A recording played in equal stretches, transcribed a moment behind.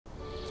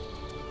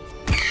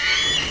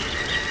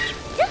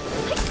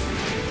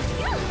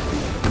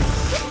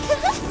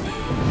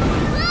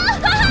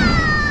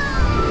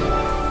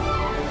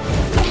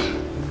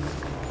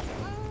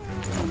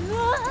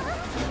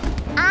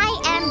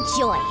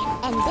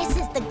This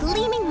is the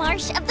Gleaming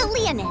Marsh of the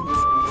Leonins.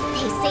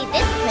 They say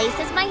this place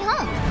is my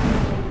home.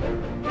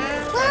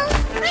 Well,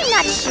 I'm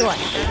not sure,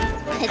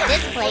 but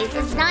this place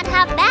is not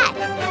half bad.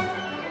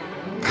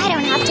 I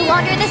don't have to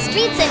wander the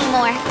streets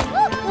anymore.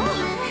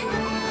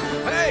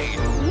 Hey!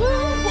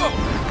 Whoa!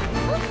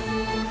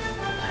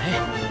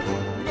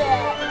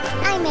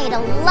 I made a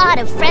lot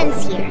of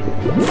friends here.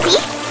 See?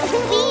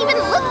 We even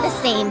look the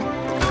same.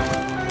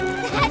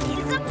 That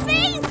is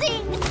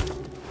amazing!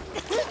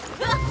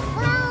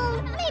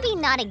 Well, maybe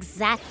not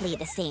exactly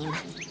the same.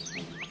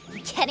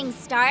 Getting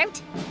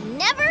starved?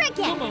 Never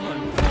again. Come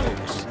on,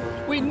 folks.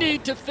 We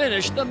need to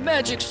finish the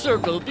magic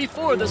circle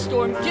before the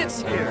storm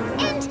gets here.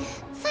 And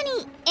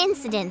funny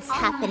incidents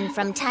happen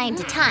from time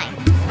to time.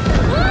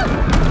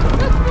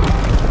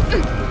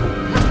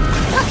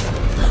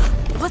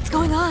 What's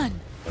going on?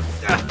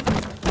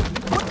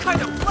 What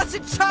kind of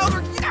blessed child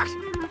are you?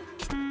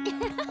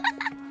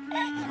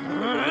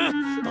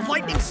 The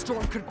lightning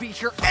storm could be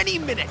here any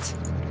minute.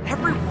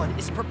 Everyone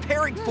is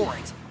preparing for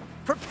it.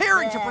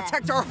 Preparing to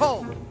protect our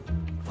home.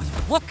 But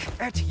look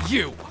at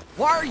you.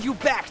 Why are you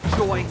back,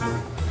 Joy?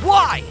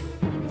 Why?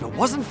 If it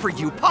wasn't for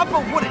you,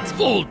 Papa wouldn't.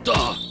 Hold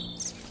on.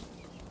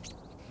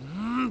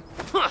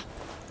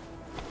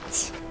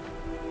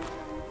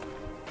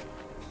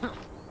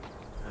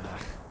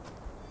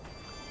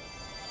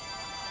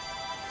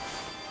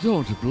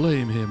 Don't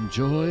blame him,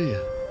 Joy.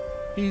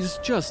 He's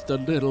just a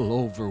little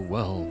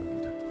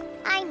overwhelmed.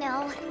 I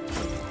know.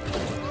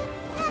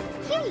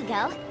 Here you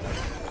go.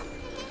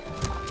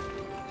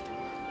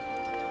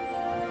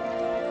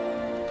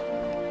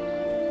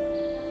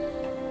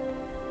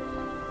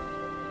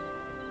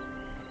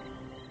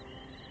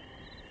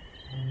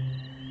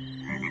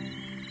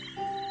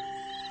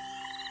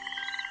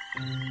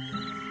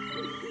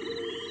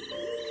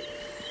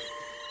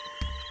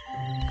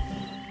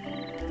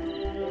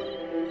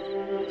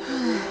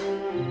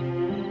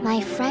 My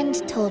friend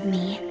told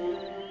me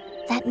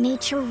that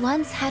nature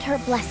once had her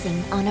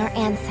blessing on our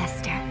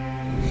ancestor,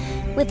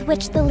 with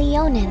which the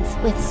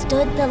Leonins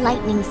withstood the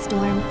lightning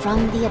storm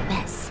from the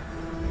abyss.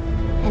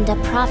 And a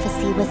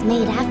prophecy was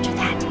made after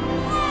that,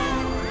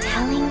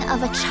 telling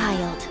of a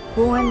child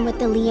born with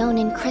the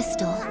Leonin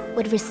crystal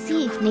would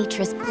receive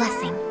nature's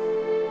blessing.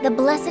 The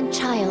blessed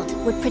child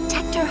would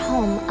protect her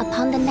home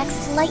upon the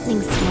next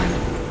lightning storm,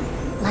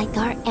 like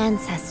our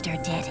ancestor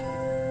did.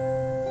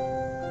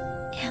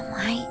 Am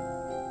I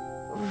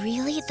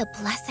really the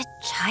blessed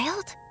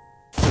child?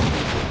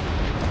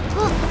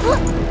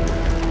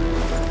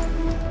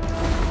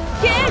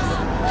 Kids!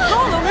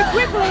 Follow me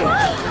quickly!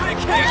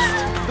 Make haste!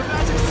 The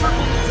magic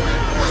circle needs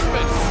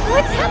reinforcements!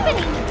 What's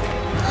happening?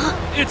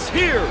 It's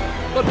here!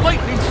 The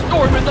lightning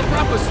storm in the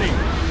prophecy!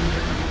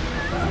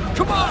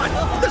 Come on!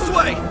 This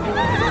way!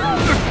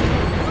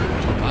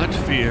 Do not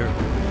fear.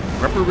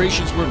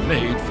 Preparations were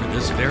made for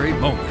this very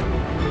moment.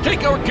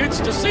 Take our kids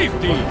to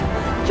safety!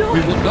 Joy,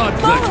 We will not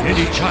let follow.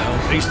 any child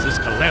face this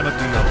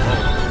calamity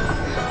alone.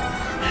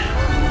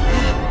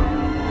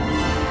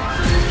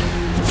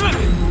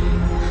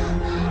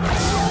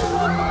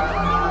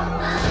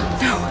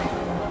 No.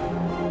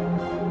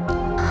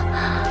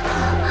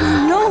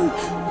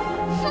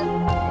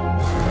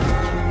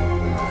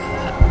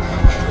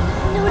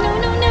 No!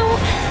 No.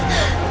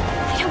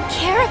 I don't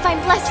care if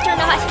I'm blessed or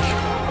not.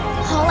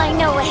 All I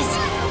know is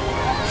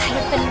I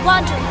have been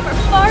wandering for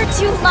far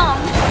too long.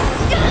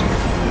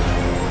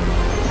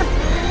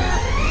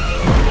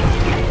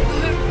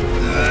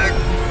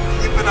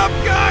 Keep it up,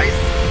 guys!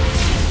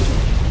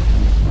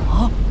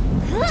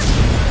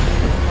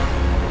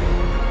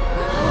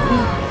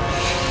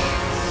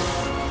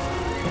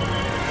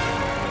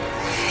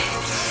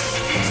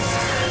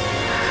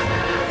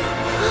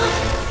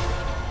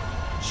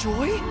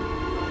 Joy?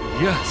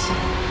 Yes,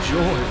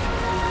 Joy.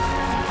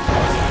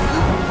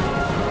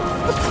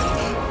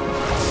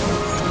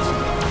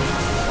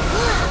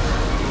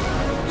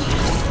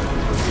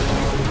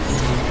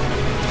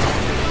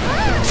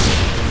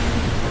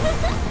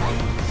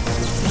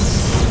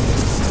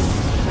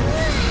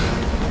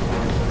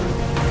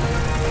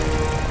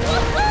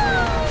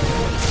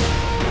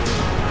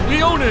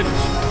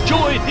 Leonins!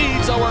 Joy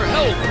needs our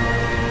help!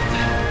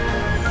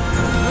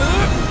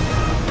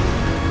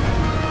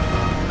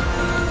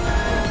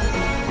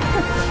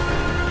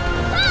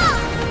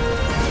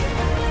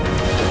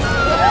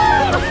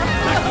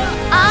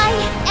 I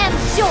am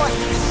Joy.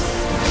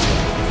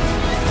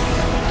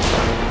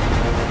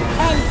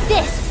 And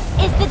this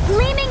is the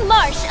Gleaming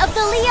Marsh of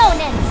the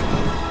Leonins.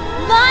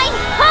 My